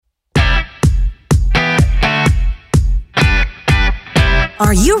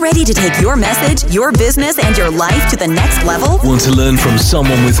Are you ready to take your message, your business, and your life to the next level? Want to learn from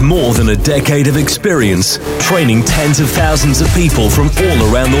someone with more than a decade of experience, training tens of thousands of people from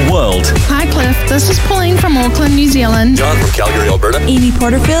all around the world? Hi, Cliff. This is Pauline from Auckland, New Zealand. John from Calgary, Alberta. Amy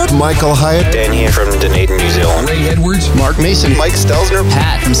Porterfield. Michael Hyatt. Dan here from Dunedin, New Zealand. Ray Edwards. Mark Mason. Mike Stelzner.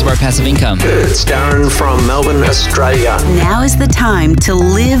 Pat from Smart Passive Income. It's Darren from Melbourne, Australia. Now is the time to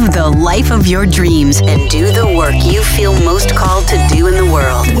live the life of your dreams and do the work you feel most called to do in the world.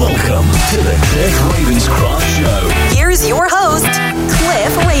 Welcome to the Cliff Ravenscraft Show. Here's your host,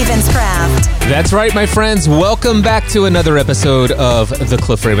 Cliff Ravenscraft. That's right, my friends. Welcome back to another episode of the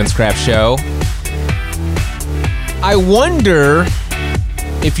Cliff Ravenscraft Show. I wonder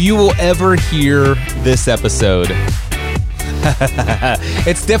if you will ever hear this episode.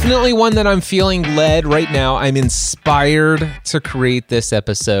 It's definitely one that I'm feeling led right now. I'm inspired to create this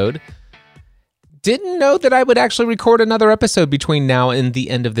episode. Didn't know that I would actually record another episode between now and the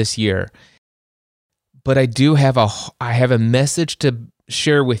end of this year. But I do have a message to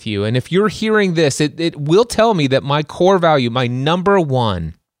share with you. And if you're hearing this, it will tell me that my core value, my number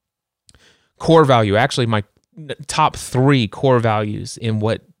one core value, actually my top 3 core values in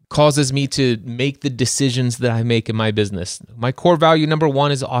what causes me to make the decisions that I make in my business. My core value number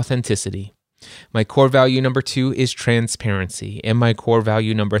 1 is authenticity. My core value number 2 is transparency. And my core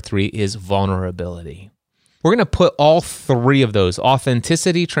value number 3 is vulnerability. We're going to put all 3 of those,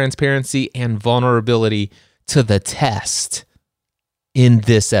 authenticity, transparency, and vulnerability, to the test in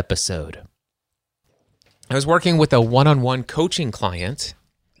this episode. I was working with a one-on-one coaching client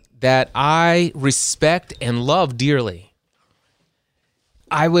that I respect and love dearly.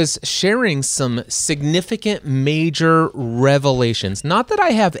 I was sharing some significant major revelations. Not that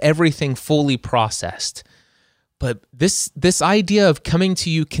I have everything fully processed, but this idea of coming to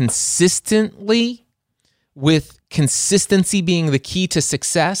you consistently, with consistency being the key to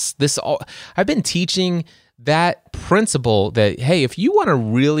success. I've been teaching that principle that, hey, if you want to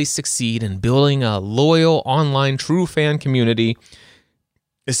really succeed in building a loyal online true fan community,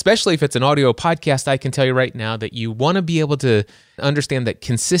 especially if it's an audio podcast, I can tell you right now that you want to be able to understand that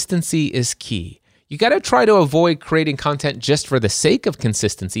consistency is key. You got to try to avoid creating content just for the sake of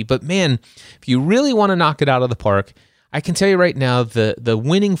consistency. But man, if you really want to knock it out of the park, I can tell you right now, the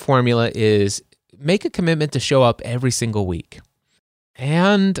winning formula is make a commitment to show up every single week.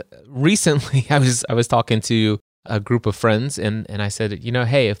 And recently I was talking to a group of friends and I said,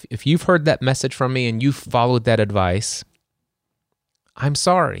 hey, if you've heard that message from me and you followed that advice, I'm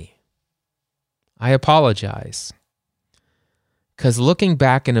sorry. I apologize. Because looking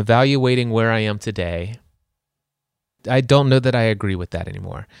back and evaluating where I am today, I don't know that I agree with that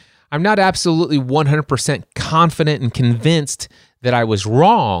anymore. I'm not absolutely 100% confident and convinced that I was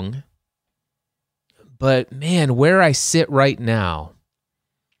wrong, but man, where I sit right now,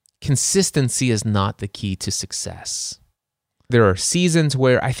 consistency is not the key to success. There are seasons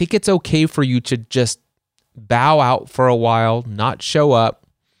where I think it's okay for you to just bow out for a while, not show up,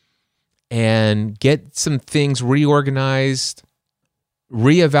 and get some things reorganized,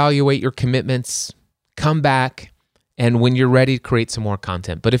 reevaluate your commitments, come back, and when you're ready, create some more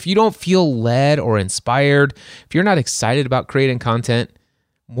content. But if you don't feel led or inspired, if you're not excited about creating content,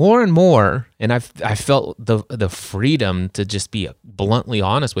 more and more, and I've felt the freedom to just be bluntly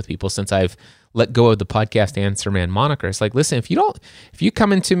honest with people since I've let go of the podcast Answer Man moniker. It's like, listen, if you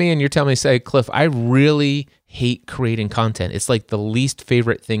come into me and you're telling me, say, Cliff, I really hate creating content. It's like the least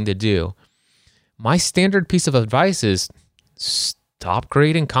favorite thing to do. My standard piece of advice is stop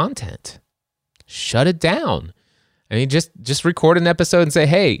creating content. Shut it down. I mean, just record an episode and say,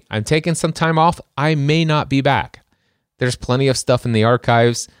 hey, I'm taking some time off. I may not be back. There's plenty of stuff in the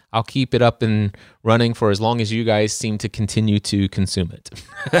archives. I'll keep it up and running for as long as you guys seem to continue to consume it.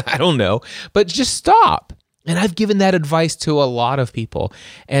 I don't know, but just stop. And I've given that advice to a lot of people.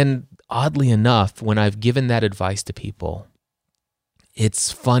 And oddly enough, when I've given that advice to people,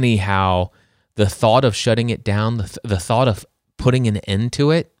 it's funny how the thought of shutting it down, the thought of putting an end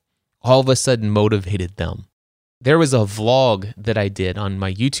to it, all of a sudden motivated them. There was a vlog that I did on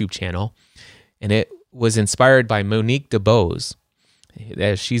my YouTube channel, and it was inspired by Monique DeBose.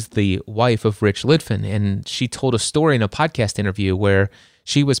 She's the wife of Rich Lidfin, and she told a story in a podcast interview where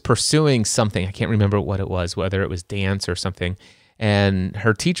she was pursuing something. I can't remember what it was, whether it was dance or something. And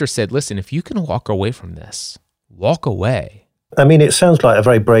her teacher said, listen, if you can walk away from this, walk away. I mean, it sounds like a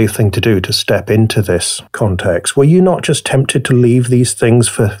very brave thing to do, to step into this context. Were you not just tempted to leave these things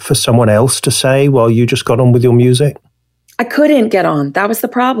for someone else to say while you just got on with your music? I couldn't get on. That was the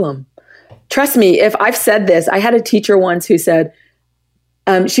problem. Trust me, if I've said this, I had a teacher once who said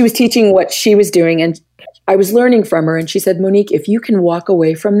she was teaching what she was doing, and I was learning from her, and she said, Monique, if you can walk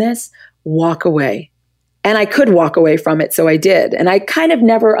away from this, walk away. And I could walk away from it. So I did. And I kind of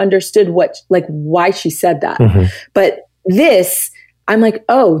never understood why she said that. Mm-hmm. But this, I'm like,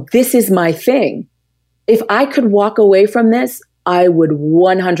 oh, this is my thing. If I could walk away from this, I would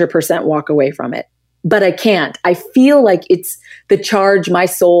 100% walk away from it. But I can't. I feel like it's the charge my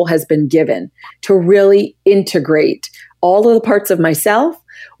soul has been given to really integrate all of the parts of myself,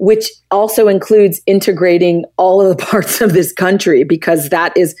 which also includes integrating all of the parts of this country, because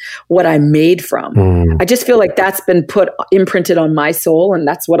that is what I'm made from. I just feel like that's been imprinted on my soul, and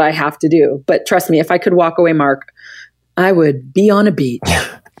that's what I have to do. But trust me, if I could walk away, Mark, I would be on a beach.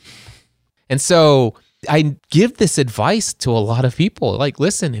 And so I give this advice to a lot of people. Like,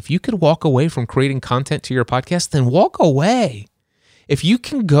 listen, if you could walk away from creating content to your podcast, then walk away. If you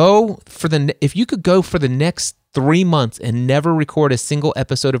could go for the next 3 months and never record a single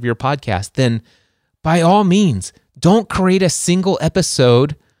episode of your podcast, then by all means, don't create a single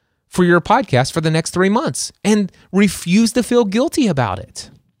episode for your podcast for the next 3 months and refuse to feel guilty about it.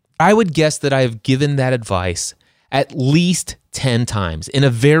 I would guess that I've given that advice at least 10 times in a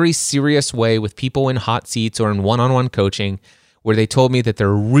very serious way with people in hot seats or in one-on-one coaching, where they told me that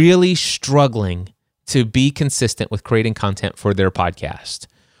they're really struggling to be consistent with creating content for their podcast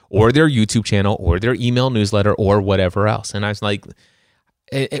or their YouTube channel or their email newsletter or whatever else. And I was like,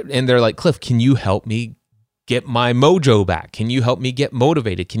 and they're like, Cliff, can you help me get my mojo back? Can you help me get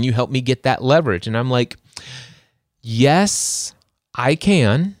motivated? Can you help me get that leverage? And I'm like, yes, I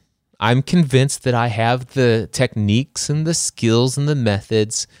can. I'm convinced that I have the techniques and the skills and the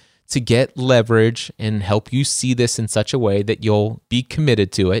methods to get leverage and help you see this in such a way that you'll be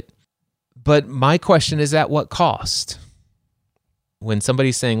committed to it. But my question is, at what cost? When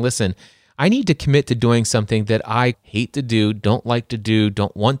somebody's saying, listen, I need to commit to doing something that I hate to do, don't like to do,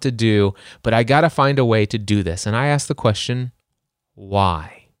 don't want to do, but I got to find a way to do this. And I ask the question,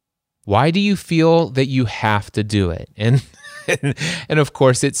 why? Why do you feel that you have to do it? And of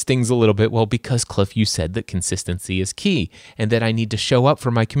course, it stings a little bit. Well, because Cliff, you said that consistency is key and that I need to show up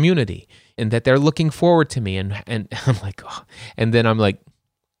for my community and that they're looking forward to me. And I'm like, oh. And then I'm like,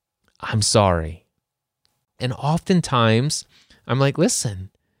 I'm sorry. And oftentimes I'm like, listen,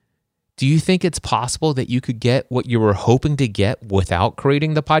 do you think it's possible that you could get what you were hoping to get without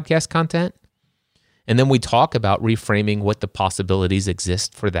creating the podcast content? And then we talk about reframing what the possibilities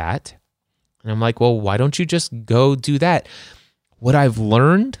exist for that. And I'm like, well, why don't you just go do that? What I've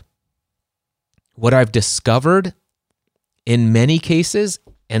learned, what I've discovered in many cases,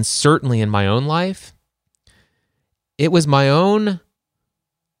 and certainly in my own life, it was my own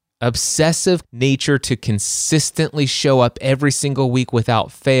obsessive nature to consistently show up every single week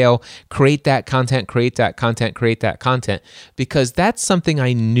without fail, create that content, because that's something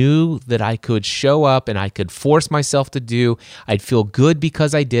I knew that I could show up and I could force myself to do. I'd feel good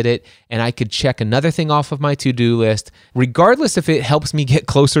because I did it, and I could check another thing off of my to-do list, regardless if it helps me get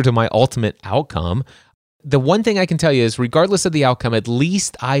closer to my ultimate outcome. The one thing I can tell you is, regardless of the outcome, at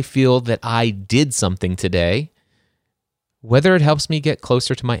least I feel that I did something today, whether it helps me get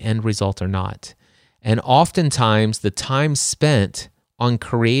closer to my end result or not. And oftentimes, the time spent on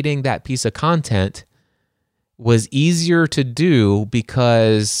creating that piece of content was easier to do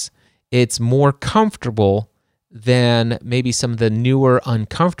because it's more comfortable than maybe some of the newer,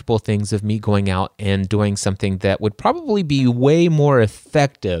 uncomfortable things of me going out and doing something that would probably be way more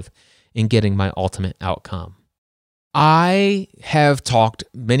effective in getting my ultimate outcome. I have talked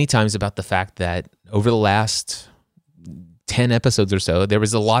many times about the fact that over the last 10 episodes or so, there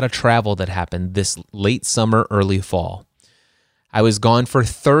was a lot of travel that happened this late summer, early fall. I was gone for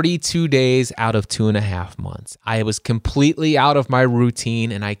 32 days out of 2.5 months. I was completely out of my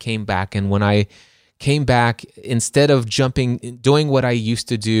routine, and I came back. And when I came back, instead of doing what I used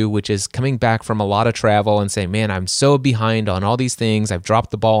to do, which is coming back from a lot of travel and saying, man, I'm so behind on all these things. I've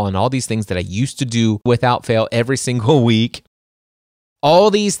dropped the ball on all these things that I used to do without fail every single week.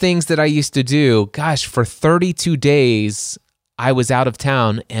 All these things that I used to do, gosh, for 32 days, I was out of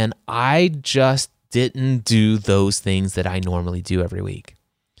town, and I just didn't do those things that I normally do every week.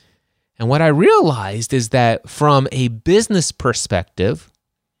 And what I realized is that from a business perspective,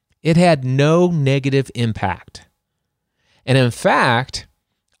 it had no negative impact. And in fact,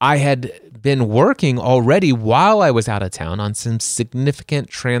 I had been working already while I was out of town on some significant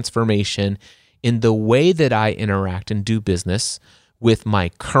transformation in the way that I interact and do business with my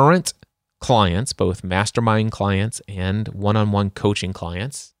current clients, both mastermind clients and one-on-one coaching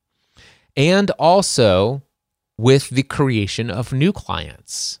clients, and also with the creation of new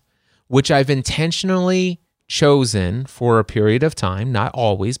clients, which I've intentionally chosen for a period of time, not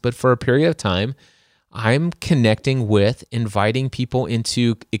always, but for a period of time. I'm connecting with, inviting people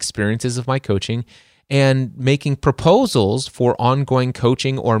into experiences of my coaching and making proposals for ongoing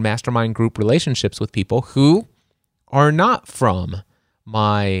coaching or mastermind group relationships with people who are not from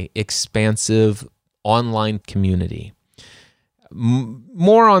my expansive online community.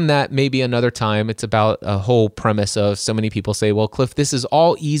 More on that maybe another time. It's about a whole premise of so many people say, well, Cliff, this is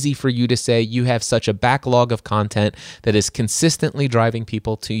all easy for you to say. You have such a backlog of content that is consistently driving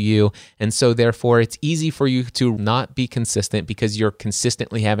people to you. And so therefore it's easy for you to not be consistent because you're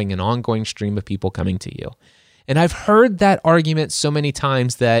consistently having an ongoing stream of people coming to you. And I've heard that argument so many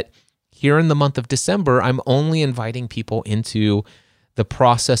times that here in the month of December, I'm only inviting people into the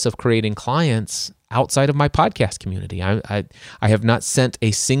process of creating clients outside of my podcast community. I have not sent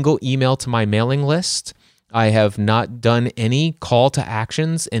a single email to my mailing list. I have not done any call to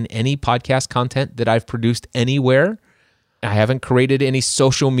actions in any podcast content that I've produced anywhere. I haven't created any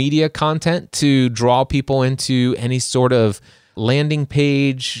social media content to draw people into any sort of landing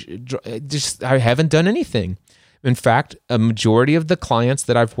page. I haven't done anything. In fact, a majority of the clients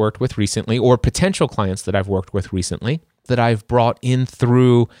that I've worked with recently, or potential clients that I've worked with recently, that I've brought in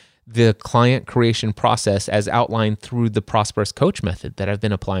through the client creation process as outlined through the Prosperous Coach method that I've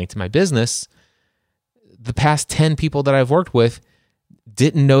been applying to my business, the past 10 people that I've worked with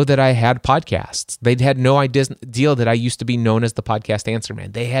didn't know that I had podcasts. They'd had no idea that I used to be known as the Podcast Answer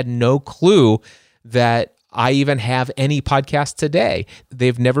Man. They had no clue that I even have any podcasts today.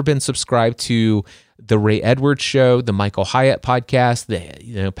 They've never been subscribed to the Ray Edwards Show, the Michael Hyatt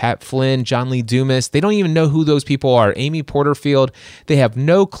podcast, Pat Flynn, John Lee Dumas. They don't even know who those people are. Amy Porterfield. They have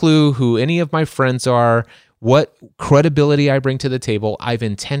no clue who any of my friends are, what credibility I bring to the table. I've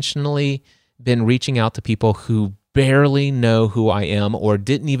intentionally been reaching out to people who barely know who I am or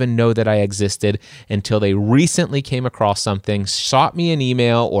didn't even know that I existed until they recently came across something, shot me an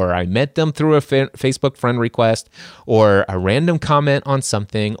email, or I met them through a Facebook friend request, or a random comment on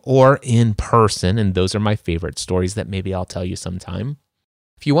something, or in person. And those are my favorite stories that maybe I'll tell you sometime.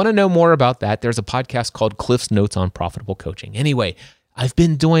 If you want to know more about that, there's a podcast called Cliff's Notes on Profitable Coaching. Anyway, I've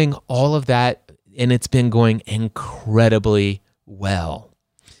been doing all of that and it's been going incredibly well.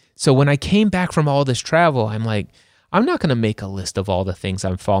 So when I came back from all this travel, I'm like, I'm not going to make a list of all the things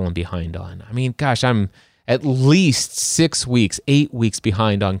I'm falling behind on. I mean, gosh, I'm at least 6 weeks, 8 weeks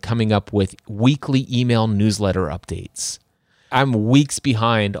behind on coming up with weekly email newsletter updates. I'm weeks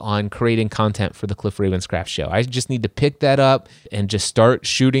behind on creating content for the Cliff Ravenscraft Show. I just need to pick that up and just start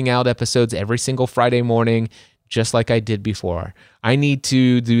shooting out episodes every single Friday morning, just like I did before. I need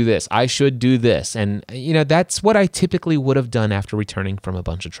to do this. I should do this. And, that's what I typically would have done after returning from a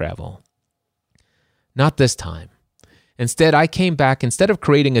bunch of travel. Not this time. Instead, I came back, instead of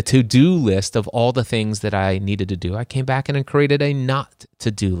creating a to-do list of all the things that I needed to do, I came back and created a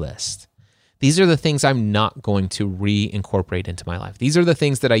not-to-do list. These are the things I'm not going to reincorporate into my life. These are the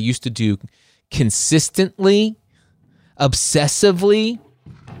things that I used to do consistently, obsessively,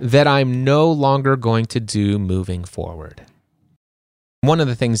 that I'm no longer going to do moving forward. One of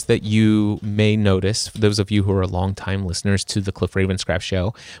the things that you may notice, for those of you who are longtime listeners to the Cliff Ravenscraft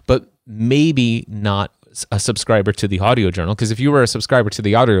Show, but maybe not a subscriber to the Audio Journal, because if you were a subscriber to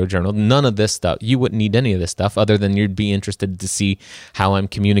the Audio Journal, none of this stuff, you wouldn't need any of this stuff other than you'd be interested to see how I'm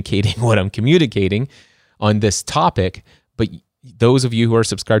communicating what I'm communicating on this topic. But those of you who are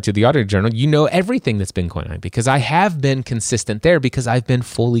subscribed to the Audio Journal, you know everything that's been going on because I have been consistent there because I've been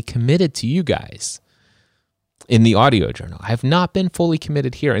fully committed to you guys in the Audio Journal. I have not been fully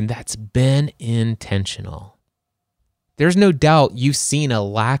committed here, and that's been intentional. There's no doubt you've seen a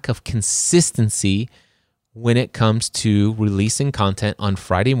lack of consistency when it comes to releasing content on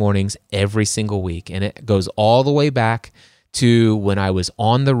Friday mornings every single week. And it goes all the way back to when I was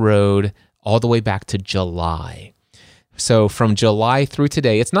on the road, all the way back to July. So from July through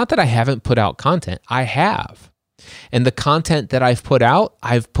today, it's not that I haven't put out content. I have. And the content that I've put out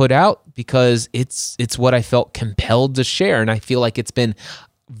because it's what I felt compelled to share. And I feel like it's been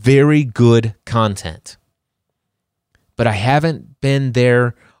very good content. But I haven't been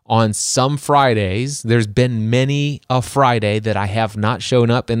there on some Fridays. There's been many a Friday that I have not shown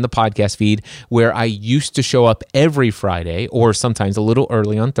up in the podcast feed where I used to show up every Friday or sometimes a little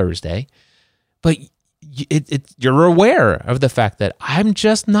early on Thursday. But you're aware of the fact that I'm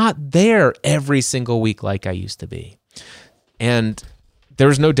just not there every single week like I used to be. And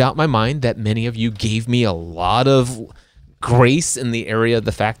there's no doubt in my mind that many of you gave me a lot of grace in the area of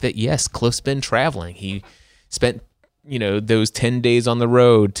the fact that, yes, Cliff's been traveling. He spent those 10 days on the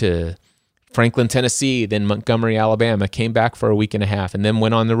road to Franklin, Tennessee, then Montgomery, Alabama, came back for a week and a half, and then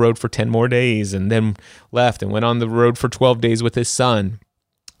went on the road for 10 more days, and then left and went on the road for 12 days with his son.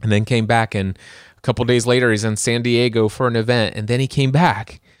 and then came back, and a couple days later he's in San Diego for an event, and then he came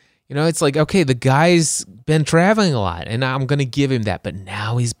back. It's like, okay, the guy's been traveling a lot, and I'm going to give him that, but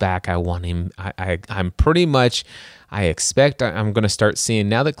now he's back. I want him. I'm pretty much, I expect I'm going to start seeing,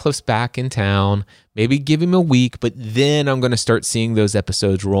 now that Cliff's back in town, maybe give him a week, but then I'm going to start seeing those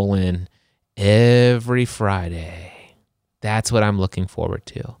episodes roll in every Friday. That's what I'm looking forward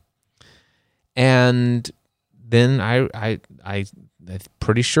to. And then I'm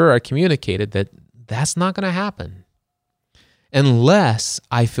pretty sure I communicated that that's not going to happen unless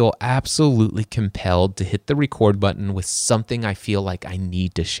I feel absolutely compelled to hit the record button with something I feel like I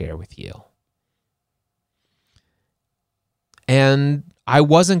need to share with you. And I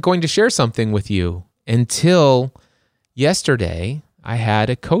wasn't going to share something with you until yesterday. I had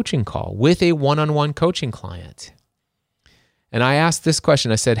a coaching call with a one-on-one coaching client. And I asked this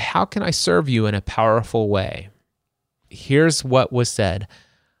question. I said, how can I serve you in a powerful way? Here's what was said.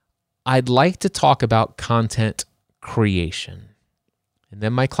 I'd like to talk about content creation. And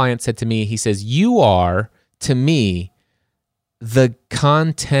then my client said to me, he says, you are, to me, the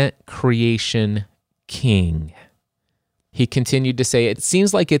content creation king. He continued to say, it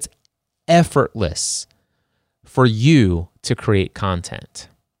seems like it's effortless for you to create content.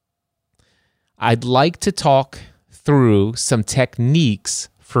 I'd like to talk through some techniques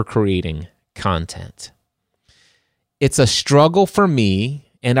for creating content. It's a struggle for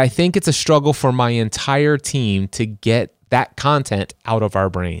me, and I think it's a struggle for my entire team to get that content out of our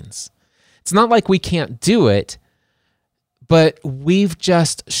brains. It's not like we can't do it, but we've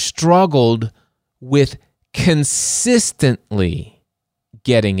just struggled with consistently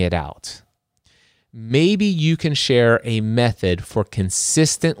getting it out. Maybe you can share a method for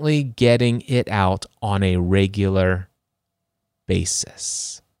consistently getting it out on a regular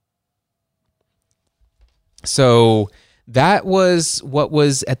basis. So that was what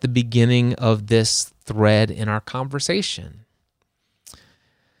was at the beginning of this thread in our conversation.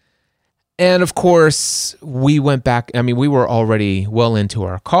 And of course, we went back. We were already well into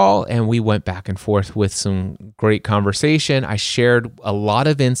our call, and we went back and forth with some great conversation. I shared a lot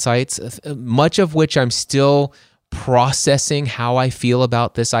of insights, much of which I'm still processing how I feel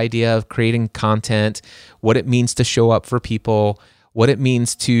about this idea of creating content, what it means to show up for people, what it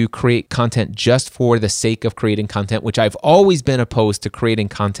means to create content just for the sake of creating content, which I've always been opposed to creating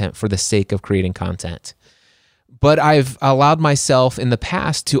content for the sake of creating content. But I've allowed myself in the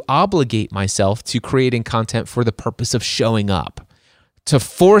past to obligate myself to creating content for the purpose of showing up, to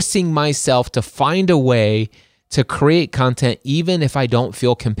forcing myself to find a way to create content even if I don't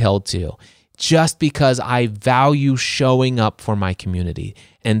feel compelled to, just because I value showing up for my community.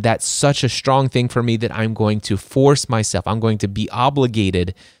 And that's such a strong thing for me that I'm going to force myself. I'm going to be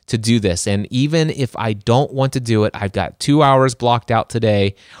obligated to do this. And even if I don't want to do it, I've got 2 hours blocked out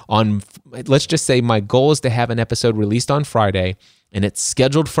today on, let's just say my goal is to have an episode released on Friday, and it's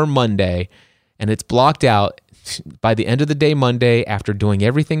scheduled for Monday, and it's blocked out. By the end of the day Monday, after doing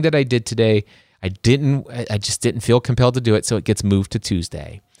everything that I did today, I just didn't feel compelled to do it, so it gets moved to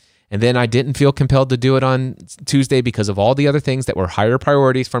Tuesday. And then I didn't feel compelled to do it on Tuesday because of all the other things that were higher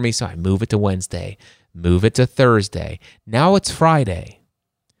priorities for me. So I move it to Wednesday, move it to Thursday. Now it's Friday.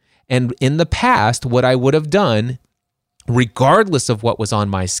 And in the past, what I would have done, regardless of what was on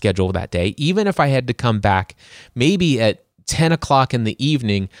my schedule that day, even if I had to come back maybe at 10 o'clock in the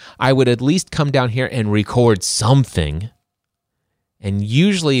evening, I would at least come down here and record something. And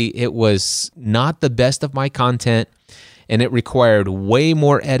usually it was not the best of my content, and it required way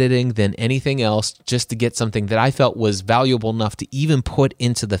more editing than anything else just to get something that I felt was valuable enough to even put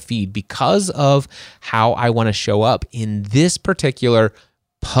into the feed because of how I want to show up in this particular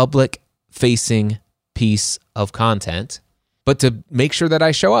public-facing piece of content. But to make sure that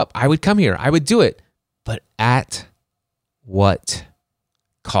I show up, I would come here, I would do it, but at what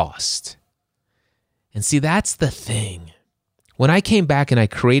cost? And see, that's the thing. When I came back and I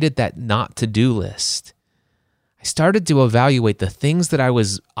created that not-to-do list, I started to evaluate the things that I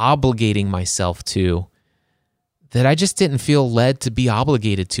was obligating myself to that I just didn't feel led to be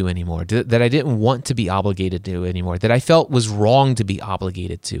obligated to anymore, that I didn't want to be obligated to anymore, that I felt was wrong to be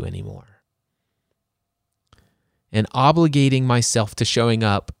obligated to anymore. And obligating myself to showing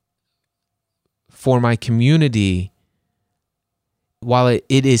up for my community, while it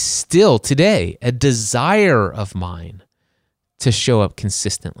is still today a desire of mine to show up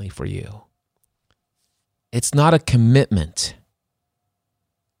consistently for you, it's not a commitment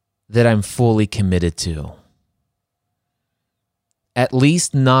that I'm fully committed to. At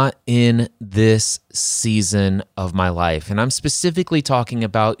least not in this season of my life. And I'm specifically talking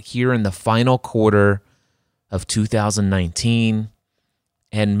about here in the final quarter of 2019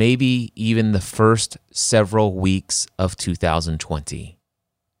 and maybe even the first several weeks of 2020.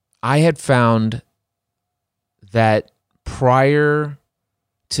 I had found that prior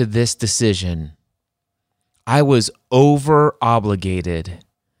to this decision, I was over-obligated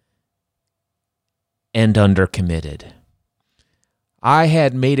and under-committed. I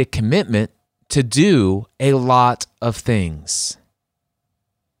had made a commitment to do a lot of things,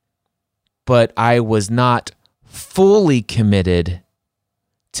 but I was not fully committed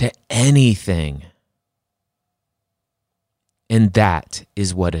to anything. And that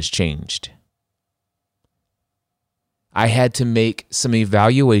is what has changed. I had to make some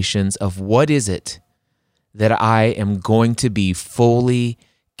evaluations of what is it that I am going to be fully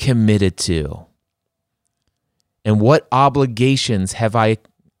committed to, and what obligations have I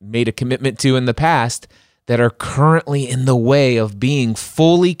made a commitment to in the past that are currently in the way of being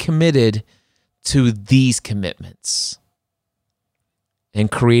fully committed to these commitments. And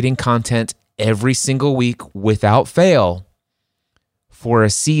creating content every single week without fail for a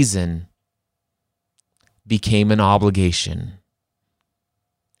season became an obligation.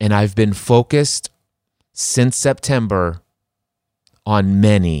 And I've been focused since September on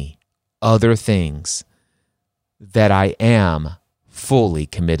many other things that I am fully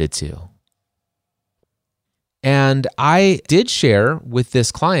committed to. And I did share with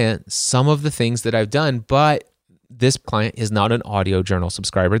this client some of the things that I've done, but this client is not an Audio Journal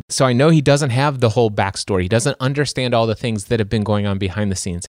subscriber. So I know he doesn't have the whole backstory. He doesn't understand all the things that have been going on behind the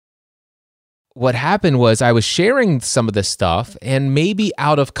scenes. What happened was I was sharing some of this stuff and maybe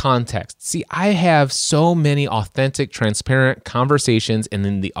out of context. See, I have so many authentic, transparent conversations, and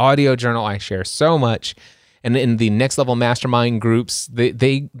in the Audio Journal, I share so much. And in the Next Level Mastermind groups,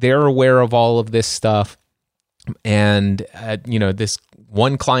 they're aware of all of this stuff. And this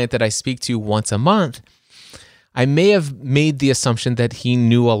one client that I speak to once a month, I may have made the assumption that he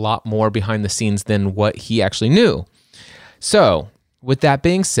knew a lot more behind the scenes than what he actually knew. So, with that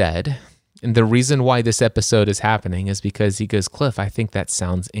being said, and the reason why this episode is happening is because he goes, Cliff, I think that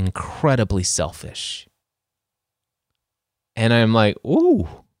sounds incredibly selfish. And I'm like, ooh,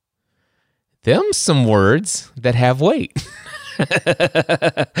 them's some words that have weight.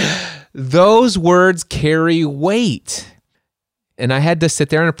 Those words carry weight. And I had to sit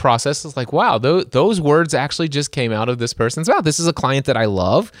there and process. It's like, wow, those words actually just came out of this person's mouth. This is a client that I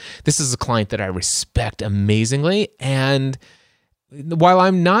love. This is a client that I respect amazingly. And while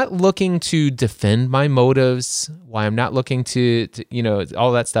I'm not looking to defend my motives, while I'm not looking to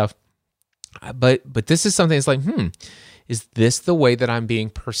all that stuff, but this is something that's like, is this the way that I'm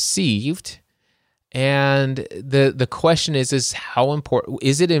being perceived? And the question is how important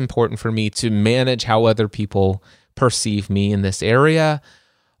is it important for me to manage how other people perceive me in this area?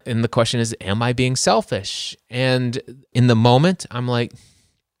 And the question is, am I being selfish? And in the moment, I'm like,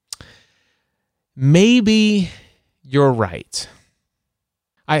 maybe you're right.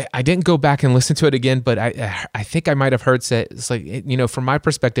 I didn't go back and listen to it again, but I think I might have heard say, it's like, from my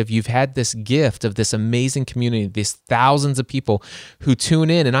perspective, you've had this gift of this amazing community, these thousands of people who tune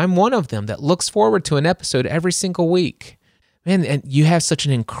in, and I'm one of them that looks forward to an episode every single week. Man, and you have such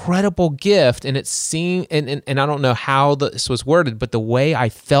an incredible gift, and it seemed, and I don't know how this was worded, but the way I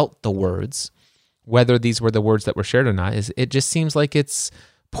felt the words, whether these were the words that were shared or not, is it just seems like it's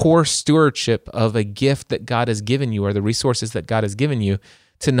poor stewardship of a gift that God has given you or the resources that God has given you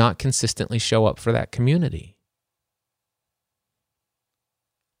to not consistently show up for that community.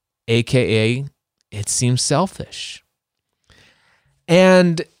 AKA, it seems selfish.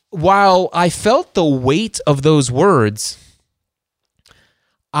 And while I felt the weight of those words,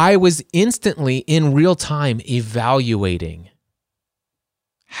 I was instantly in real time evaluating,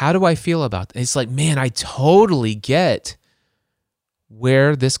 how do I feel about this? It's like, man, I totally get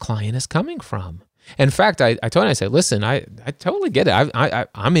where this client is coming from. In fact, I told him, I said, listen, I totally get it.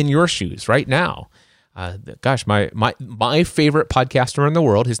 I'm in your shoes right now. My favorite podcaster in the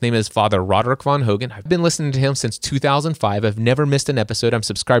world, his name is Father Roderick Von Hogan. I've been listening to him since 2005. I've never missed an episode. I'm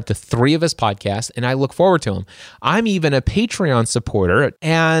subscribed to 3 of his podcasts, and I look forward to him. I'm even a Patreon supporter,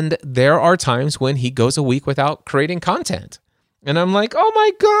 and there are times when he goes a week without creating content. And I'm like, oh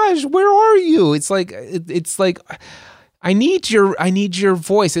my gosh, where are you? It's like I need your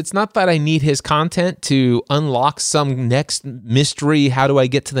voice. It's not that I need his content to unlock some next mystery. How do I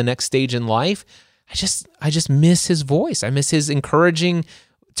get to the next stage in life? I just miss his voice. I miss his encouraging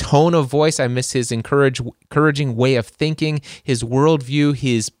tone of voice. I miss his encouraging way of thinking, his worldview,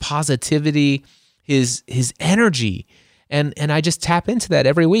 his positivity, his energy. And I just tap into that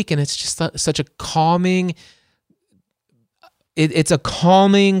every week. And it's just such a calming, it's a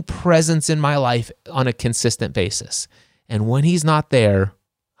calming presence in my life on a consistent basis. And when he's not there,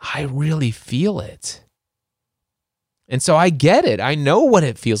 I really feel it. And so I get it. I know what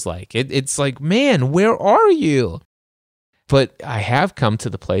it feels like. It's like, man, where are you? But I have come to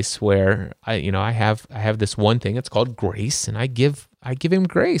the place where I have this one thing. It's called grace, and I give him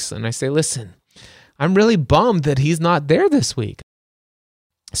grace, and I say, listen, I'm really bummed that he's not there this week.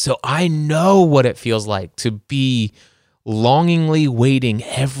 So I know what it feels like to be longingly waiting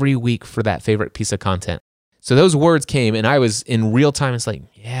every week for that favorite piece of content. So those words came, and I was in real time. It's like,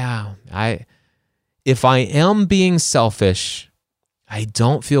 yeah, if I am being selfish, I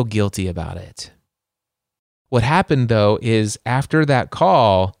don't feel guilty about it. What happened, though, is after that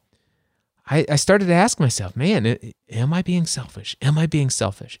call, I started to ask myself, man, am I being selfish? Am I being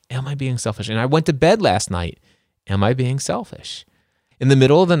selfish? Am I being selfish? And I went to bed last night. Am I being selfish? In the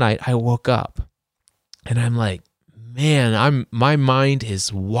middle of the night, I woke up, and I'm like, man, my mind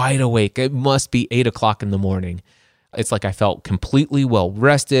is wide awake. It must be 8 o'clock in the morning. It's like I felt completely well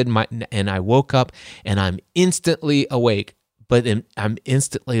rested, and I woke up, and I'm instantly awake. But I'm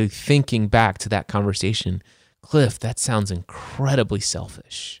instantly thinking back to that conversation. Cliff, that sounds incredibly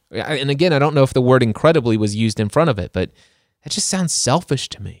selfish. And again, I don't know if the word incredibly was used in front of it, but that just sounds selfish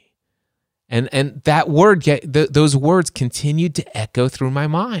to me. And that word, those words continued to echo through my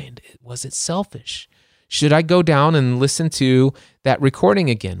mind. Was it selfish? Should I go down and listen to that recording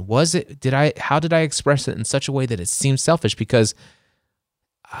again? How did I express it in such a way that it seemed selfish? Because,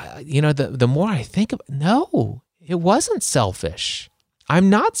 the more I think about it, no, it wasn't selfish. I'm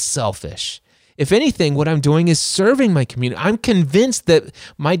not selfish. If anything, what I'm doing is serving my community. I'm convinced that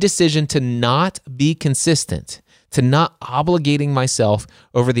my decision to not be consistent, to not obligating myself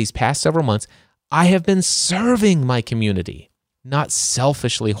over these past several months, I have been serving my community, not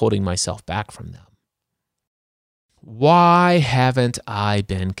selfishly holding myself back from them. Why haven't I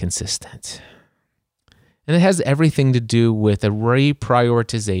been consistent? And it has everything to do with a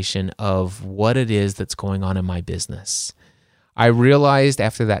reprioritization of what it is that's going on in my business. I realized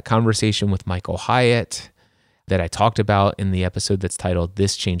after that conversation with Michael Hyatt that I talked about in the episode that's titled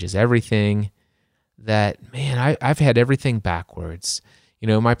This Changes Everything, that, man, I've had everything backwards.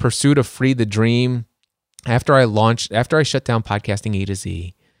 My pursuit of Free the Dream, after I shut down Podcasting A to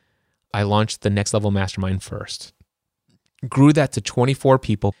Z, I launched the Next Level Mastermind first. Grew that to 24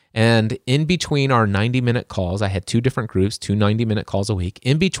 people. And in between our 90-minute calls, I had 2 different groups, 2 90-minute calls a week.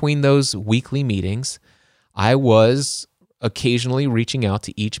 In between those weekly meetings, I was occasionally reaching out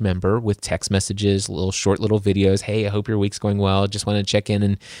to each member with text messages, short little videos. Hey, I hope your week's going well. Just want to check in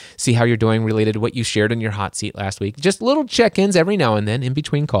and see how you're doing related to what you shared in your hot seat last week. Just little check-ins every now and then in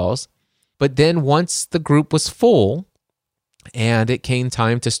between calls. But then once the group was full and it came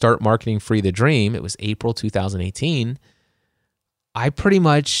time to start marketing Free the Dream, it was April 2018, I pretty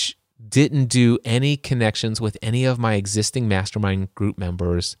much didn't do any connections with any of my existing mastermind group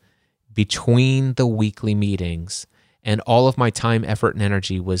members between the weekly meetings. And all of my time, effort, and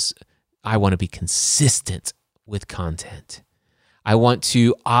energy was, I want to be consistent with content. I want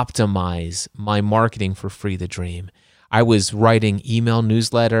to optimize my marketing for Free the Dream. I was writing email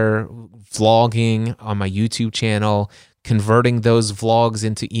newsletter, vlogging on my YouTube channel, converting those vlogs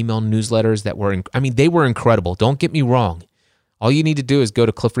into email newsletters that were, they were incredible. Don't get me wrong. All you need to do is go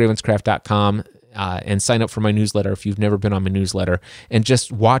to cliffravenscraft.com and sign up for my newsletter if you've never been on my newsletter, and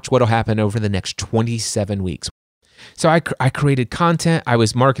just watch what will happen over the next 27 weeks. So I created content. I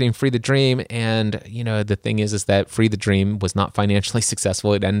was marketing Free the Dream, and the thing is that Free the Dream was not financially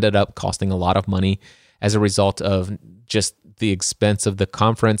successful. It ended up costing a lot of money as a result of just the expense of the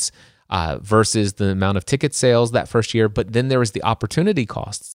conference versus the amount of ticket sales that first year. But then there was the opportunity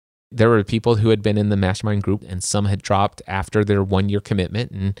costs. There were people who had been in the mastermind group, and some had dropped after their 1-year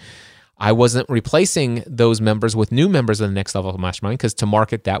commitment, and I wasn't replacing those members with new members of the Next Level Mastermind, because to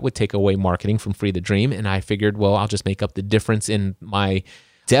market that would take away marketing from Free the Dream. And I figured, well, I'll just make up the difference in my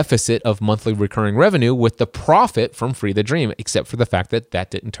deficit of monthly recurring revenue with the profit from Free the Dream, except for the fact that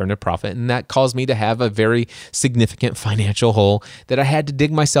didn't turn to profit. And that caused me to have a very significant financial hole that I had to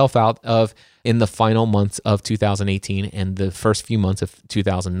dig myself out of in the final months of 2018 and the first few months of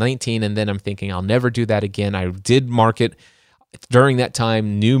 2019. And then I'm thinking, I'll never do that again. I did market during that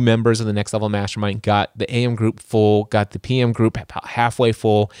time. New members of the Next Level Mastermind got the AM group full, got the PM group about halfway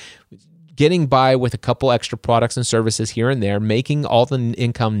full, getting by with a couple extra products and services here and there, making all the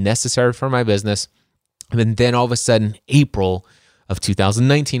income necessary for my business. And then all of a sudden, April of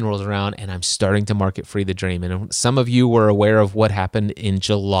 2019 rolls around, and I'm starting to market Free the Dream. And some of you were aware of what happened in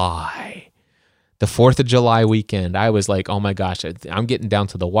July. The 4th of July weekend, I was like, oh my gosh, I'm getting down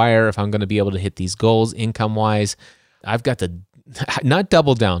to the wire if I'm going to be able to hit these goals income-wise. I've got to not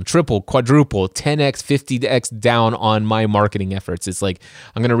double down, triple, quadruple, 10x, 50x down on my marketing efforts. It's like,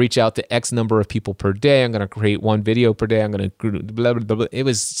 I'm going to reach out to X number of people per day. I'm going to create one video per day. I'm going to blah, blah, blah. It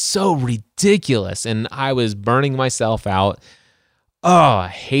was so ridiculous. And I was burning myself out. Oh, I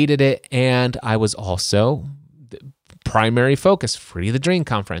hated it. And I was also, primary focus, Free the Dream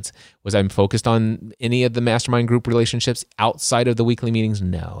Conference. Was I focused on any of the mastermind group relationships outside of the weekly meetings?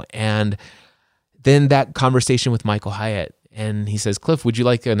 No. And then that conversation with Michael Hyatt, and he says, Cliff, would you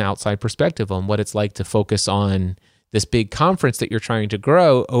like an outside perspective on what it's like to focus on this big conference that you're trying to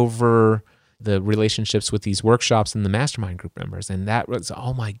grow over the relationships with these workshops and the mastermind group members? And that was,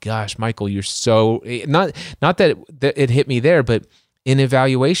 oh my gosh, Michael, you're so, not that it hit me there, but in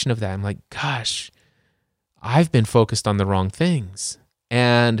evaluation of that, I'm like, gosh, I've been focused on the wrong things.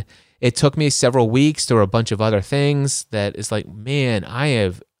 And it took me several weeks. There were a bunch of other things that is like, man, I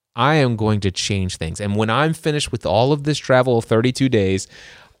am going to change things. And when I'm finished with all of this travel of 32 days,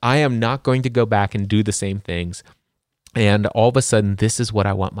 I am not going to go back and do the same things. And all of a sudden, this is what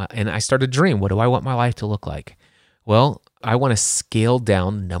I want and I started to dream, what do I want my life to look like? Well, I want to scale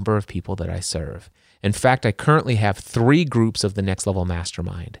down the number of people that I serve. In fact, I currently have 3 groups of the Next Level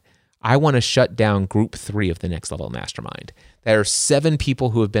Mastermind. I want to shut down group 3 of the Next Level Mastermind. There are 7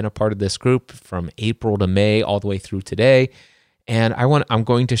 people who have been a part of this group from April to May all the way through today. And I'm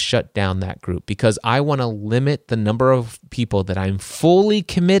going to shut down that group because I want to limit the number of people that I'm fully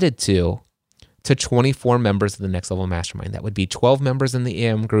committed to 24 members of the Next Level Mastermind. That would be 12 members in the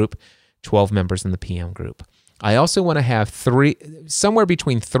AM group, 12 members in the PM group. I also want to have somewhere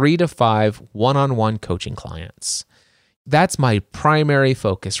between 3 to 5 one-on-one coaching clients. That's my primary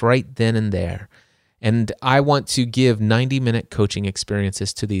focus right then and there. And I want to give 90-minute coaching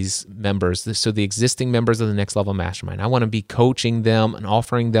experiences to these members, so the existing members of the Next Level Mastermind. I want to be coaching them and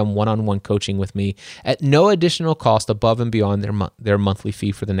offering them one-on-one coaching with me at no additional cost above and beyond their monthly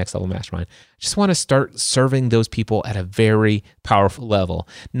fee for the Next Level Mastermind. I just want to start serving those people at a very powerful level,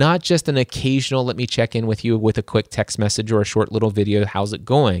 not just an occasional, let me check in with you with a quick text message or a short little video, how's it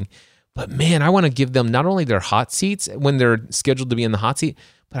going? But man, I want to give them not only their hot seats when they're scheduled to be in the hot seat,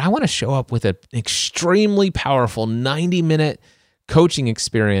 but I want to show up with an extremely powerful 90-minute coaching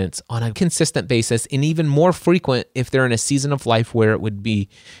experience on a consistent basis, and even more frequent if they're in a season of life where it would be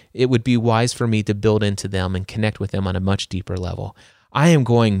wise for me to build into them and connect with them on a much deeper level. I am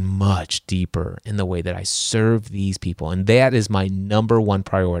going much deeper in the way that I serve these people, and that is my number one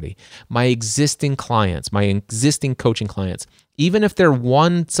priority. My existing clients, my existing coaching clients, even if they're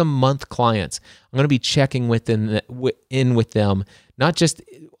once-a-month clients, I'm going to be checking in with them, not just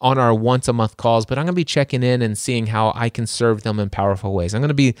on our once-a-month calls, but I'm going to be checking in and seeing how I can serve them in powerful ways. I'm going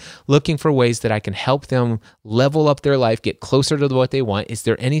to be looking for ways that I can help them level up their life, get closer to what they want. Is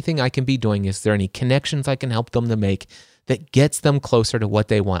there anything I can be doing? Is there any connections I can help them to make that gets them closer to what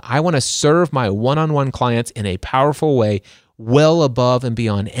they want? I want to serve my one-on-one clients in a powerful way, well above and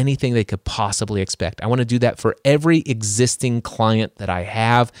beyond anything they could possibly expect. I want to do that for every existing client that I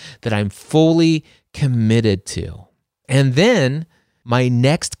have that I'm fully committed to. And then my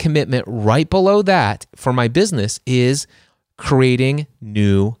next commitment right below that for my business is creating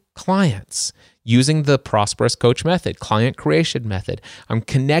new clients. Using the Prosperous Coach method, client creation method, I'm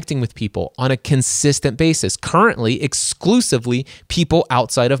connecting with people on a consistent basis, currently exclusively people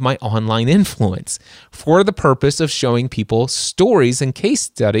outside of my online influence, for the purpose of showing people stories and case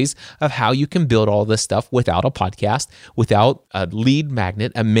studies of how you can build all this stuff without a podcast, without a lead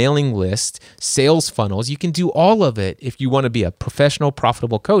magnet, a mailing list, sales funnels. You can do all of it. If you want to be a professional,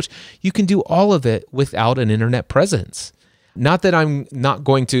 profitable coach, you can do all of it without an internet presence. Not that I'm not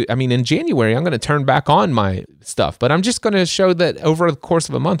going to, in January, I'm going to turn back on my stuff, but I'm just going to show that over the course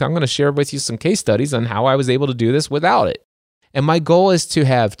of a month, I'm going to share with you some case studies on how I was able to do this without it. And my goal is to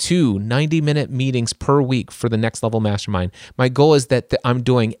have 2 90-minute meetings per week for the Next Level Mastermind. My goal is that I'm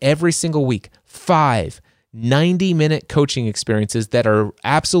doing every single week 5 90-minute coaching experiences that are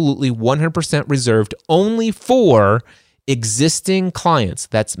absolutely 100% reserved only for existing clients.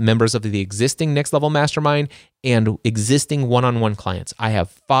 That's members of the existing Next Level Mastermind and existing one-on-one clients. I have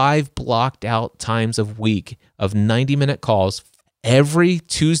 5 blocked out times a week of 90-minute calls every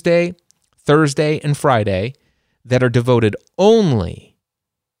Tuesday, Thursday, and Friday that are devoted only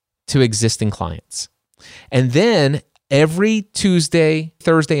to existing clients. And then every Tuesday,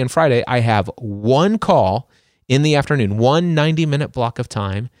 Thursday, and Friday, I have 1 call in the afternoon, 1 90-minute block of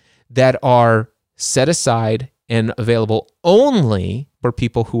time that are set aside and available only for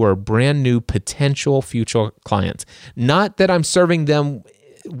people who are brand new potential future clients. Not that I'm serving them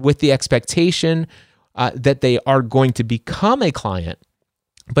with the expectation that they are going to become a client,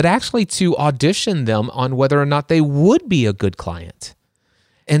 but actually to audition them on whether or not they would be a good client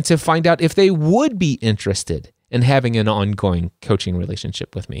and to find out if they would be interested in having an ongoing coaching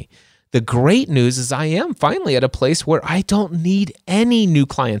relationship with me. The great news is I am finally at a place where I don't need any new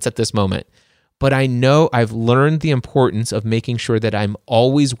clients at this moment. But I know I've learned the importance of making sure that I'm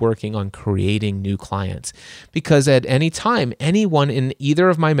always working on creating new clients. Because at any time, anyone in either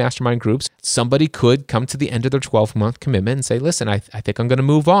of my mastermind groups, somebody could come to the end of their 12-month commitment and say, listen, I think I'm going to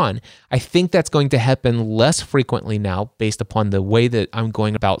move on. I think that's going to happen less frequently now based upon the way that I'm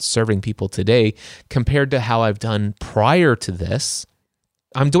going about serving people today compared to how I've done prior to this.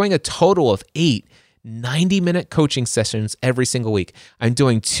 I'm doing a total of 8 90-minute coaching sessions every single week. I'm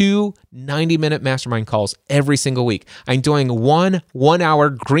doing 2 90-minute mastermind calls every single week. I'm doing 1 1-hour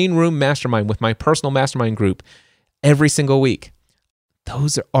green room mastermind with my personal mastermind group every single week.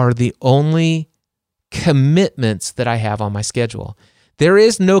 Those are the only commitments that I have on my schedule. There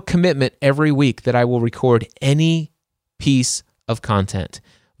is no commitment every week that I will record any piece of content,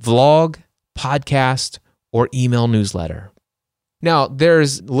 vlog, podcast, or email newsletter. Now,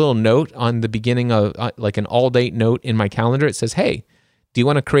 there's a little note on the beginning of like an all-date note in my calendar. It says, hey, do you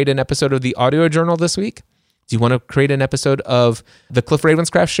want to create an episode of the audio journal this week? Do you want to create an episode of the Cliff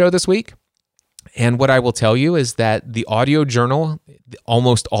Ravenscraft show this week? And what I will tell you is that the audio journal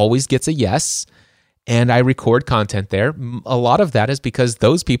almost always gets a yes, and I record content there. A lot of that is because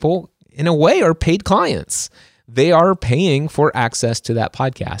those people, in a way, are paid clients. They are paying for access to that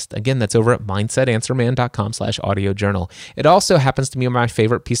podcast. Again, that's over at mindsetanswerman.com/audio journal. It also happens to be my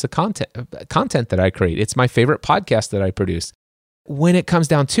favorite piece of content that I create. It's my favorite podcast that I produce. When it comes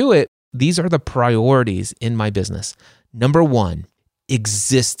down to it, these are the priorities in my business. Number 1,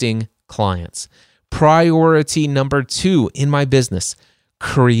 existing clients. Priority number 2 in my business,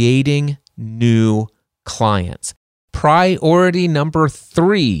 creating new clients. Priority number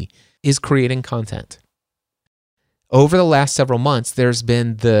 3 is creating content. Over the last several months, there's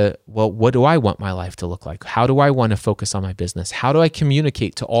been what do I want my life to look like? How do I want to focus on my business? How do I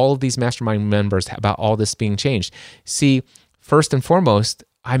communicate to all of these mastermind members about all this being changed? See, first and foremost,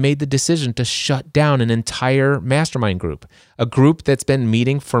 I made the decision to shut down an entire mastermind group, a group that's been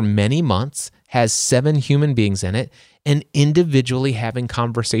meeting for many months, has 7 human beings in it, and individually having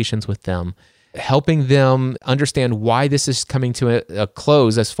conversations with them, helping them understand why this is coming to a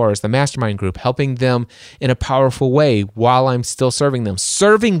close as far as the mastermind group, helping them in a powerful way while I'm still serving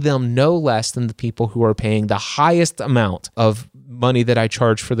them no less than the people who are paying the highest amount of money that I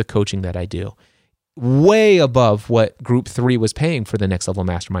charge for the coaching that I do, way above what Group 3 was paying for the Next Level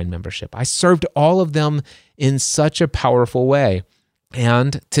Mastermind membership. I served all of them in such a powerful way.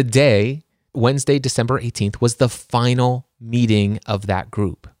 And today, Wednesday, December 18th, was the final meeting of that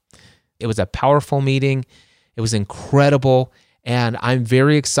group. It was a powerful meeting. It was incredible. And I'm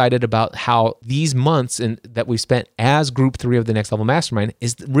very excited about how these months that we've spent as Group 3 of the Next Level Mastermind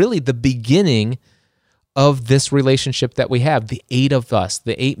is really the beginning of this relationship that we have, the 8 of us,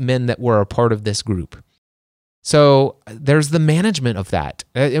 the 8 men that were a part of this group. So there's the management of that.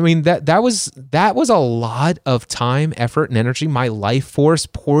 I mean, that was a lot of time, effort, and energy, my life force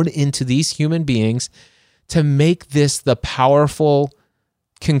poured into these human beings to make this the powerful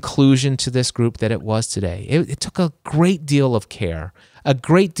conclusion to this group that it was today. It took a great deal of care, a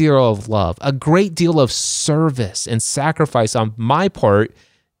great deal of love, a great deal of service and sacrifice on my part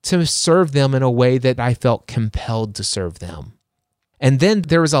to serve them in a way that I felt compelled to serve them. And then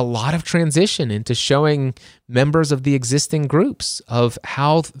there was a lot of transition into showing members of the existing groups of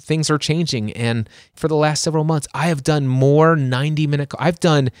how things are changing. And for the last several months, I have done more 90-minute, I've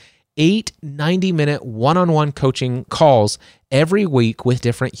done 8 90-minute one-on-one coaching calls every week with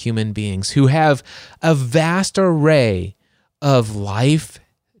different human beings who have a vast array of life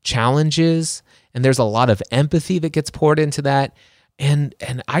challenges. And there's a lot of empathy that gets poured into that. And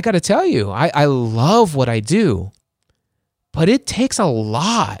I got to tell you, I love what I do, but it takes a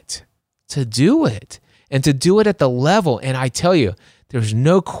lot to do it and to do it at the level. And I tell you, there's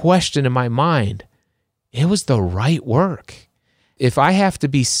no question in my mind, it was the right work. If I have to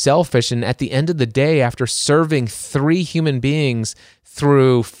be selfish and at the end of the day, after serving 3 human beings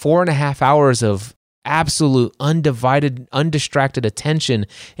through 4.5 hours of absolute undivided, undistracted attention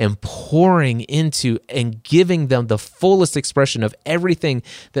and pouring into and giving them the fullest expression of everything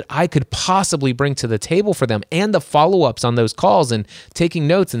that I could possibly bring to the table for them and the follow-ups on those calls and taking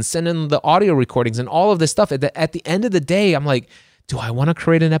notes and sending them the audio recordings and all of this stuff. At the end of the day, I'm like, do I want to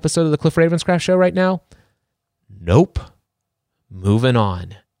create an episode of the Cliff Ravenscraft show right now? Nope. Moving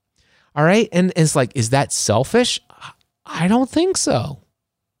on. All right. And it's like, is that selfish? I don't think so.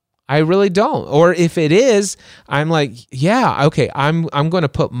 I really don't. Or if it is, I'm like, yeah, okay, I'm going to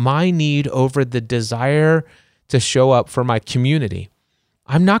put my need over the desire to show up for my community.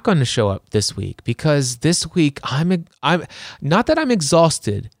 I'm not going to show up this week because this week I'm not that I'm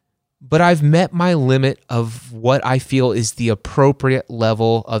exhausted, but I've met my limit of what I feel is the appropriate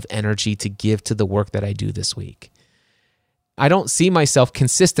level of energy to give to the work that I do this week. I don't see myself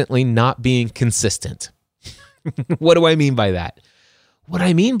consistently not being consistent. What do I mean by that? What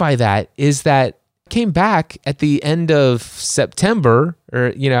I mean by that is that I came back at the end of September, or,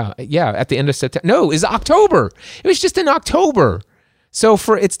 at the end of September. No, it's October. It was just in October. So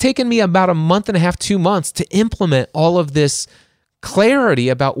it's taken me about a month and a half, 2 months to implement all of this clarity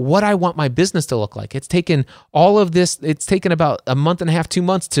about what I want my business to look like. It's taken about a month and a half, 2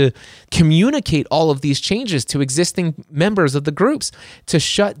 months to communicate all of these changes to existing members of the groups, to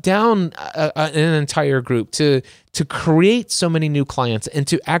shut down an entire group, to create so many new clients, and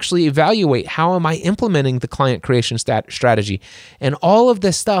to actually evaluate how am I implementing the client creation strategy, and all of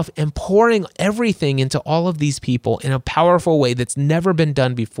this stuff, and pouring everything into all of these people in a powerful way that's never been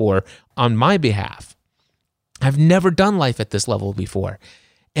done before on my behalf. I've never done life at this level before.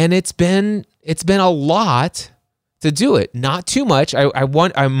 And it's been a lot to do it. Not too much.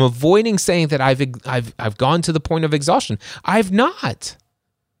 I'm avoiding saying that I've gone to the point of exhaustion. I've not.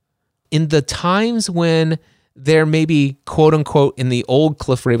 In the times when there maybe, quote unquote, in the old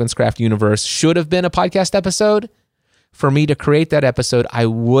Cliff Ravenscraft universe should have been a podcast episode, for me to create that episode, I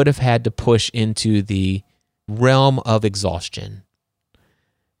would have had to push into the realm of exhaustion.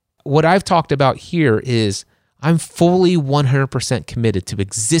 What I've talked about here is I'm fully 100% committed to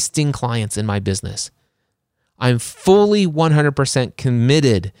existing clients in my business. I'm fully 100%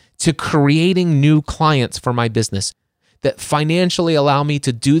 committed to creating new clients for my business that financially allow me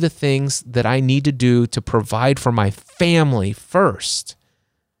to do the things that I need to do to provide for my family first.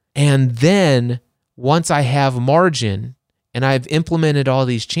 And then once I have margin and I've implemented all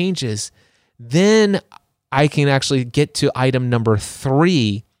these changes, then I can actually get to item number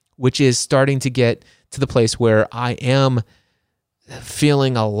 3, which is starting to get to the place where I am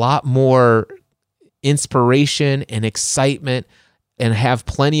feeling a lot more inspiration and excitement and have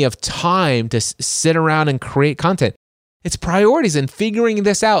plenty of time to sit around and create content. It's priorities and figuring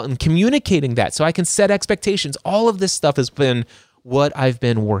this out and communicating that so I can set expectations. All of this stuff has been what I've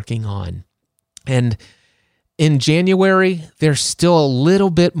been working on. And in January, there's still a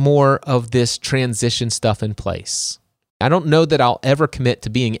little bit more of this transition stuff in place. I don't know that I'll ever commit to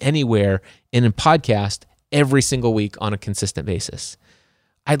being anywhere in a podcast every single week on a consistent basis.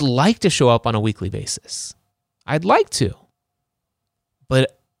 I'd like to show up on a weekly basis. I'd like to.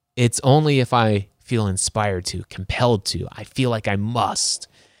 But it's only if I feel inspired to, compelled to. I feel like I must.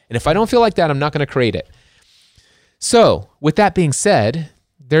 And if I don't feel like that, I'm not going to create it. So, with that being said,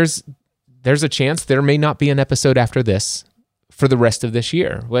 there's a chance there may not be an episode after this for the rest of this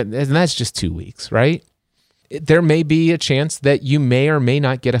year. And that's just 2 weeks, right? There may be a chance that you may or may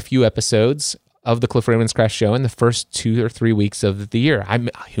not get a few episodes of the Cliff Ravenscraft Show in the first 2 or 3 weeks of the year.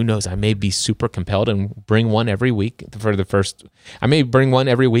 Who knows? I may be super compelled and bring one every week I may bring one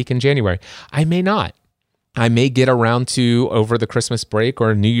every week in January. I may not. I may get around to over the Christmas break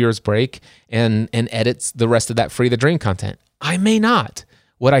or New Year's break and edit the rest of that Free the Dream content. I may not.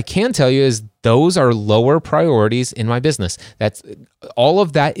 What I can tell you is those are lower priorities in my business. That's all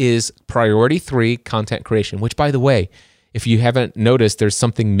of that is priority 3, content creation, which, by the way, if you haven't noticed, there's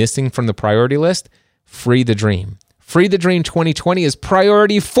something missing from the priority list. Free the Dream. Free the Dream 2020 is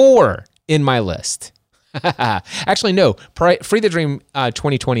priority 4 in my list. Actually, no. Free the Dream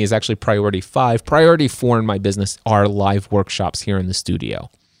 2020 is actually priority 5. Priority 4 in my business are live workshops here in the studio.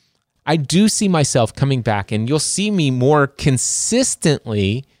 I do see myself coming back, and you'll see me more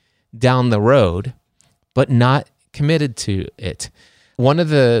consistently down the road, but not committed to it. One of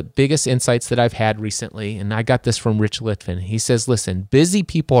the biggest insights that I've had recently, and I got this from Rich Litvin, he says, listen, busy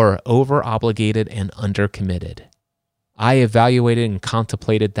people are over-obligated and under-committed. I evaluated and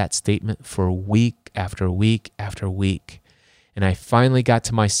contemplated that statement for week after week after week. And I finally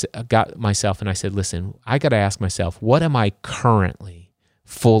got myself and I said, listen, I got to ask myself, what am I currently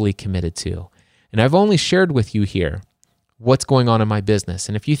fully committed to? And I've only shared with you here what's going on in my business.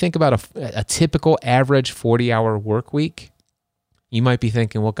 And if you think about a typical average 40-hour work week, you might be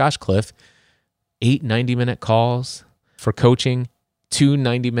thinking, well, gosh, Cliff, 8 90-minute calls for coaching, 2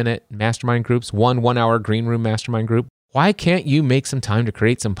 90-minute mastermind groups, 1 1-hour green room mastermind group. Why can't you make some time to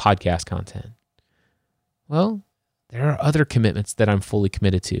create some podcast content? Well, there are other commitments that I'm fully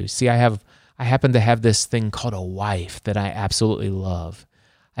committed to. See, I happen to have this thing called a wife that I absolutely love.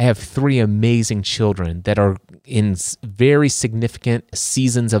 I have 3 amazing children that are in very significant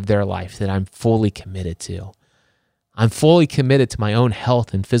seasons of their life that I'm fully committed to. I'm fully committed to my own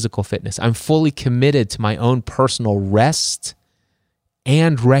health and physical fitness. I'm fully committed to my own personal rest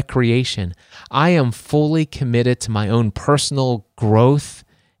and recreation. I am fully committed to my own personal growth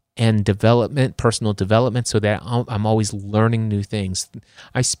and development, personal development, so that I'm always learning new things.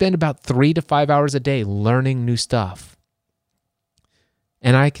 I spend about 3 to 5 hours a day learning new stuff.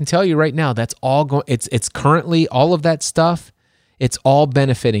 And I can tell you right now, that's all going. It's currently all of that stuff. It's all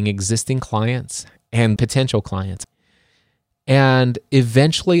benefiting existing clients and potential clients. And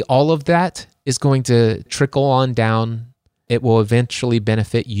eventually all of that is going to trickle on down. It will eventually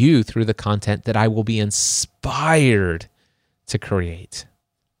benefit you through the content that I will be inspired to create.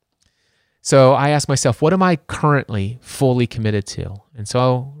 So I ask myself, what am I currently fully committed to? And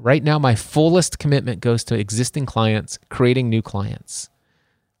so right now, my fullest commitment goes to existing clients, creating new clients.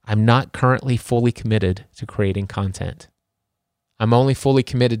 I'm not currently fully committed to creating content. I'm only fully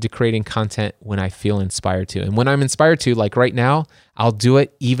committed to creating content when I feel inspired to. And when I'm inspired to, like right now, I'll do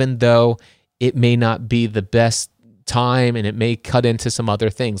it even though it may not be the best time and it may cut into some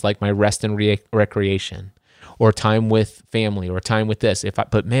other things like my rest and recreation or time with family or time with this.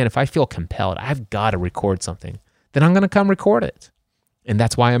 But man, if I feel compelled, I've got to record something, then I'm going to come record it. And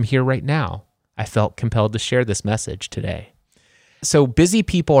that's why I'm here right now. I felt compelled to share this message today. So busy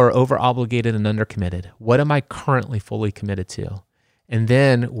people are over-obligated and undercommitted. What am I currently fully committed to? And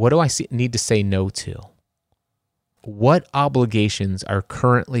then what do I need to say no to? What obligations are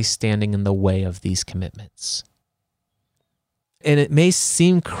currently standing in the way of these commitments? And it may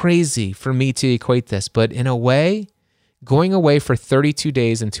seem crazy for me to equate this, but in a way, going away for 32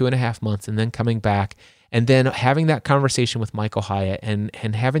 days and 2.5 months and then coming back and then having that conversation with Michael Hyatt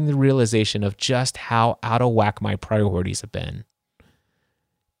and having the realization of just how out of whack my priorities have been.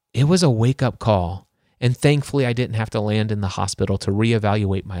 It was a wake-up call. And thankfully, I didn't have to land in the hospital to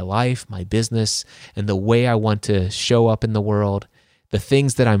reevaluate my life, my business, and the way I want to show up in the world, the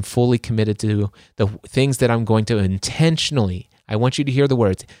things that I'm fully committed to, the things that I'm going to intentionally, I want you to hear the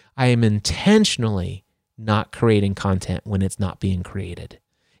words, I am intentionally not creating content when it's not being created.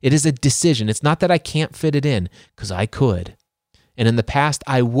 It is a decision. It's not that I can't fit it in, because I could. And in the past,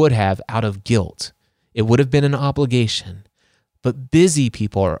 I would have out of guilt. It would have been an obligation. But busy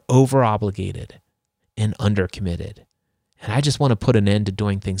people are over-obligated and undercommitted. And I just want to put an end to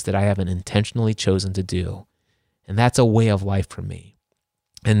doing things that I haven't intentionally chosen to do. And that's a way of life for me.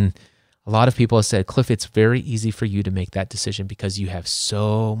 And a lot of people have said, Cliff, it's very easy for you to make that decision because you have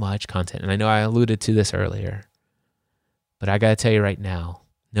so much content. And I know I alluded to this earlier, but I got to tell you right now,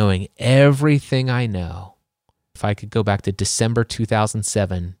 knowing everything I know, if I could go back to December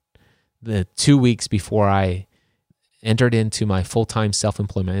 2007, the 2 weeks before I entered into my full-time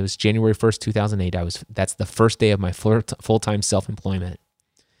self-employment. It was January 1st, 2008. That's the first day of my full-time self-employment.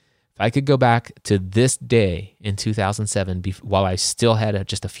 If I could go back to this day in 2007, while I still had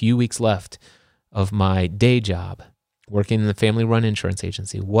just a few weeks left of my day job, working in the family-run insurance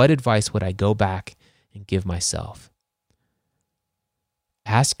agency, what advice would I go back and give myself?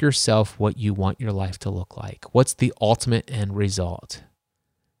 Ask yourself what you want your life to look like. What's the ultimate end result?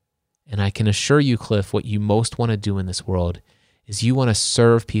 And I can assure you, Cliff, what you most want to do in this world is you want to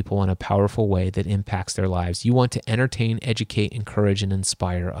serve people in a powerful way that impacts their lives. You want to entertain, educate, encourage, and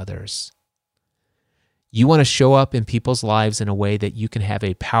inspire others. You want to show up in people's lives in a way that you can have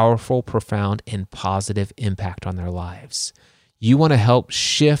a powerful, profound, and positive impact on their lives. You want to help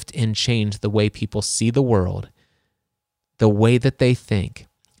shift and change the way people see the world, the way that they think,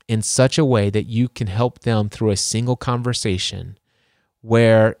 in such a way that you can help them through a single conversation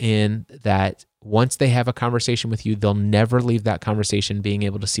wherein that once they have a conversation with you, they'll never leave that conversation being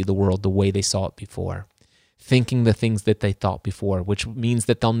able to see the world the way they saw it before, thinking the things that they thought before, which means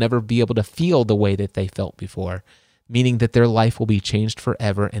that they'll never be able to feel the way that they felt before, meaning that their life will be changed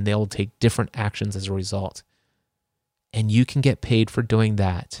forever and they'll take different actions as a result. And you can get paid for doing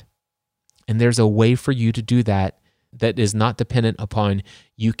that. And there's a way for you to do that that is not dependent upon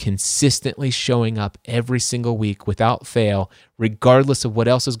you consistently showing up every single week without fail, regardless of what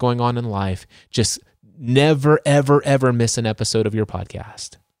else is going on in life. Just never, ever, ever miss an episode of your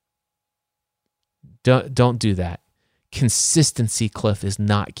podcast. Don't do that. Consistency, Cliff, is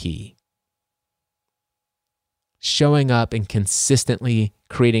not key. Showing up and consistently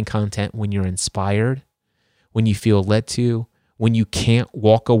creating content when you're inspired, when you feel led to, when you can't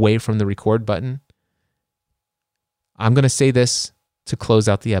walk away from the record button. I'm going to say this to close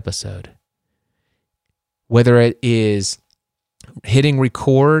out the episode. Whether it is hitting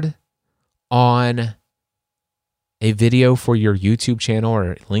record on a video for your YouTube channel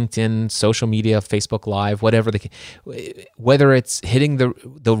or LinkedIn, social media, Facebook Live, whatever, whether it's hitting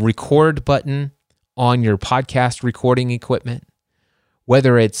the record button on your podcast recording equipment,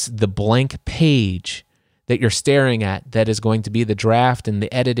 whether it's the blank page that you're staring at that is going to be the draft and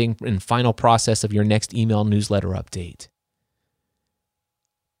the editing and final process of your next email newsletter update.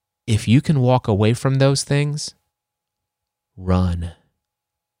 If you can walk away from those things, run.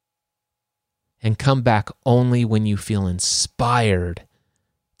 And come back only when you feel inspired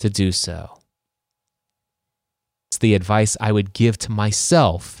to do so. It's the advice I would give to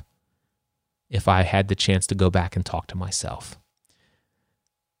myself if I had the chance to go back and talk to myself.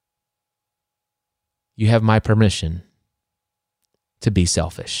 You have my permission to be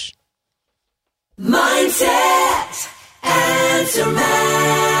selfish. Mindset Answer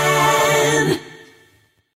Man.